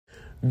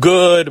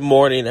Good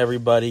morning,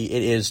 everybody.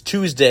 It is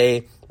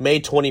Tuesday, May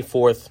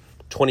 24th,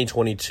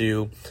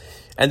 2022,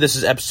 and this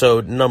is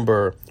episode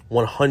number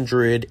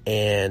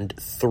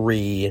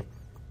 103.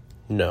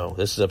 No,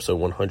 this is episode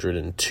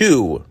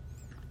 102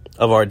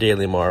 of our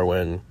Daily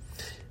Marwin.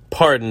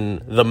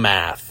 Pardon the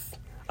math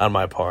on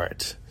my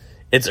part.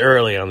 It's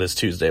early on this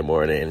Tuesday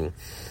morning.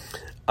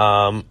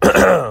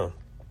 But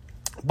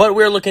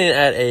we're looking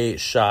at a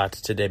shot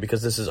today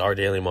because this is our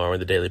Daily Marwin,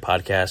 the daily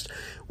podcast,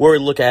 where we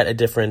look at a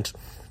different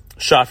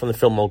shot from the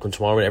film Welcome to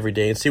Marwin every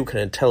day and see what can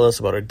it tell us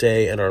about our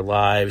day and our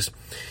lives.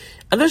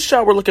 And this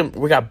shot,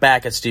 we got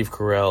back at Steve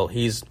Carell.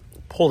 He's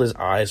pulled his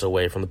eyes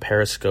away from the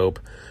periscope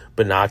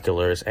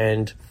binoculars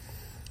and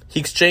he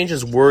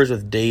exchanges words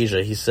with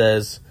Deja. He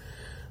says,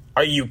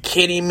 "Are you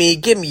kidding me?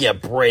 Give me a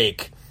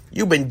break.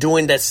 You've been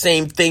doing that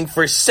same thing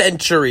for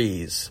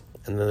centuries."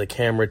 And then the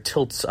camera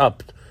tilts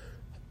up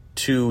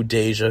to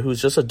Deja,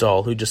 who's just a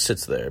doll, who just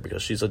sits there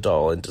because she's a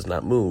doll and does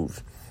not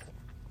move.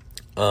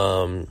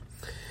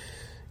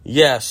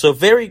 Yeah, so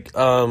very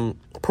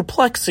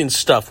perplexing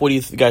stuff. What do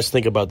you guys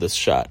think about this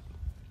shot?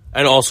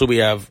 And also we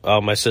have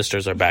my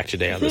sisters are back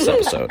today on this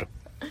episode.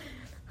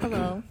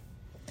 Hello.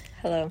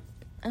 Hello.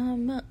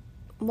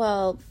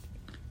 Well,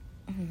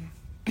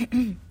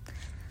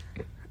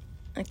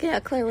 yeah,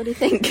 Claire, what do you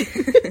think?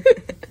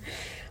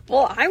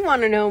 Well, I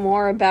want to know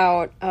more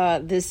about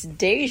this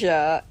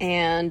Deja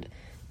and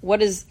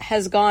what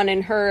has gone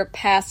in her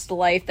past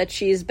life, that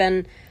she's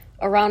been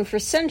around for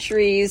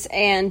centuries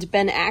and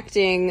been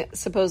acting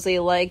supposedly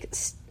like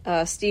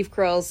Steve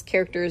Carell's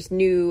character's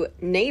new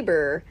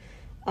neighbor.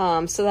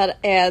 So that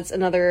adds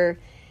another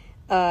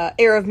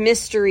air of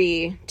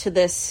mystery to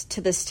this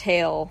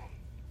tale.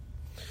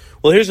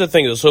 Well, here's the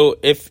thing. So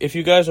if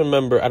you guys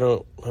remember, I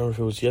don't know if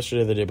it was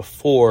yesterday or the day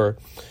before,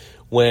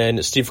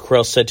 when Steve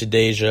Carell said to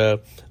Deja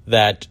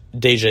that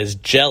Deja is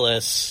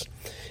jealous,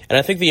 and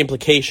I think the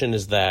implication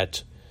is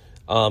that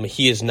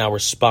he is now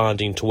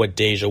responding to what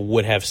Deja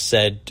would have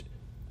said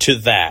to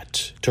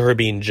her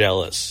being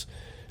jealous.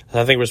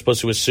 I think we're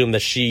supposed to assume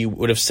that she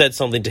would have said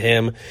something to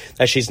him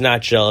that she's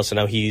not jealous, and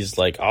now he's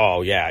like,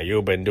 oh yeah,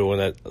 you've been doing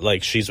that,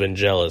 like she's been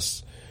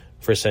jealous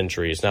for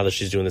centuries, now that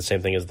she's doing the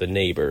same thing as the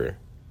neighbor.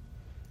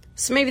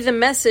 So maybe the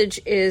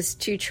message is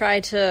to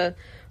try to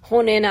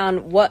hone in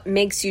on what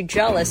makes you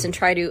jealous and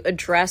try to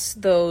address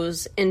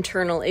those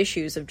internal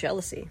issues of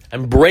jealousy.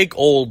 And break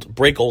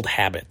old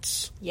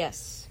habits.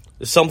 Yes.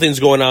 If something's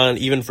going on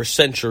even for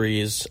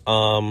centuries,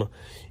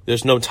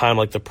 there's no time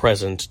like the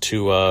present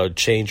to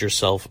change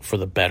yourself for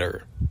the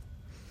better.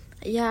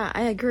 Yeah,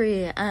 I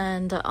agree.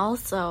 And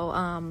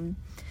also,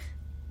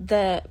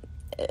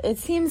 it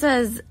seems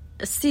as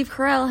Steve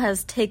Carell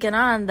has taken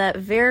on that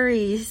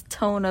very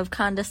tone of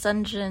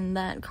condescension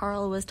that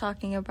Carl was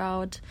talking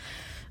about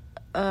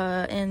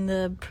in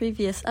the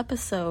previous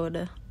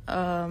episode,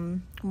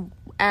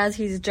 as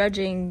he's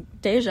judging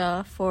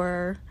Deja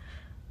for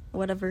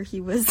whatever he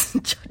was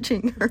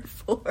judging her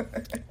for.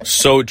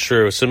 So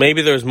true. So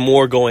maybe there's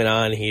more going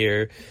on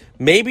here.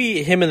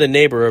 Maybe him and the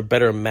neighbor are a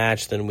better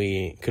match than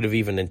we could have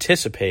even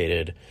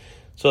anticipated.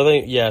 So I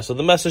think, yeah, so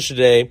the message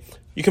today,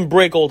 you can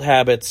break old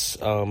habits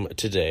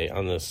today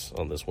on this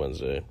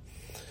Wednesday.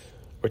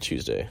 Or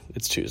Tuesday.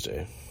 It's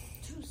Tuesday.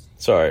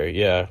 Sorry,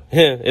 yeah.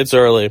 It's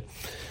early.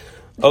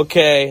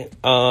 Okay.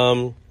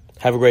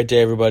 Have a great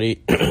day,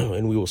 everybody.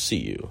 And we will see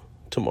you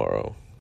tomorrow.